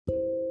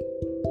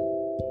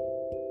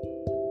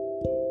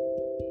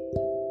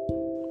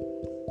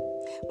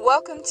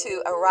Welcome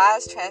to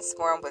Arise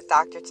Transform with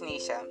Dr.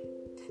 Tanisha.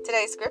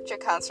 Today's scripture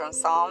comes from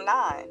Psalm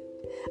 9.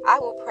 I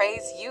will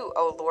praise you,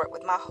 O Lord,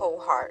 with my whole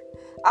heart.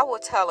 I will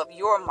tell of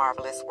your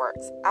marvelous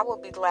works. I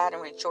will be glad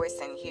and rejoice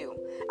in you.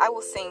 I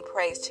will sing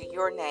praise to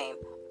your name,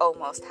 O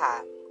Most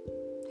High.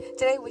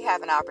 Today we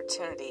have an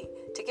opportunity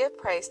to give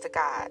praise to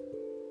God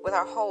with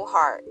our whole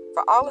heart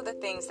for all of the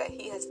things that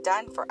He has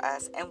done for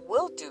us and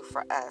will do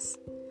for us.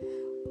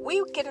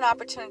 We get an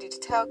opportunity to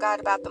tell God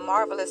about the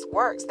marvelous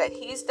works that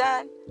He's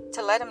done,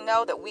 to let Him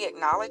know that we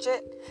acknowledge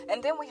it,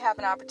 and then we have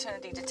an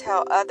opportunity to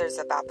tell others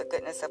about the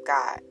goodness of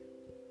God.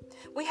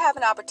 We have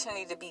an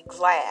opportunity to be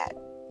glad.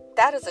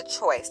 That is a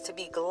choice, to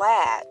be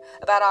glad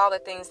about all the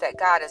things that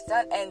God has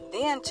done, and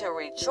then to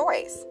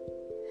rejoice.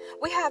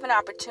 We have an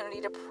opportunity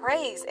to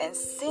praise and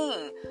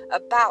sing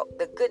about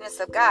the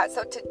goodness of God.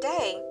 So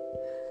today,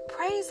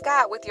 praise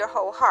God with your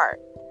whole heart.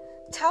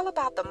 Tell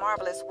about the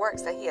marvelous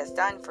works that He has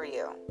done for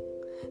you.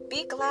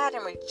 Be glad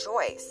and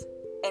rejoice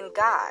in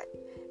God.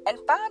 And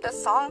find a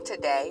song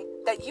today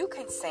that you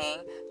can sing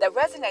that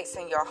resonates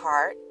in your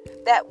heart,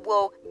 that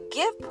will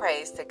give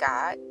praise to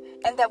God,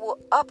 and that will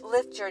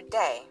uplift your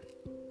day.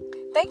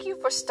 Thank you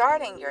for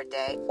starting your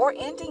day or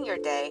ending your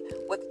day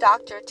with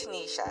Dr.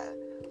 Tanisha.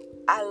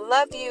 I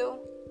love you,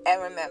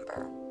 and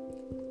remember,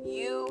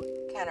 you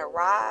can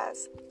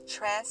arise,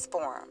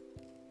 transform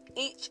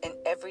each and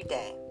every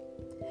day.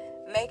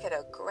 Make it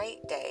a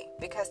great day,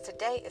 because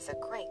today is a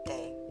great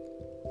day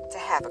to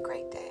have a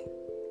great day.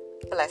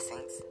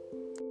 Blessings.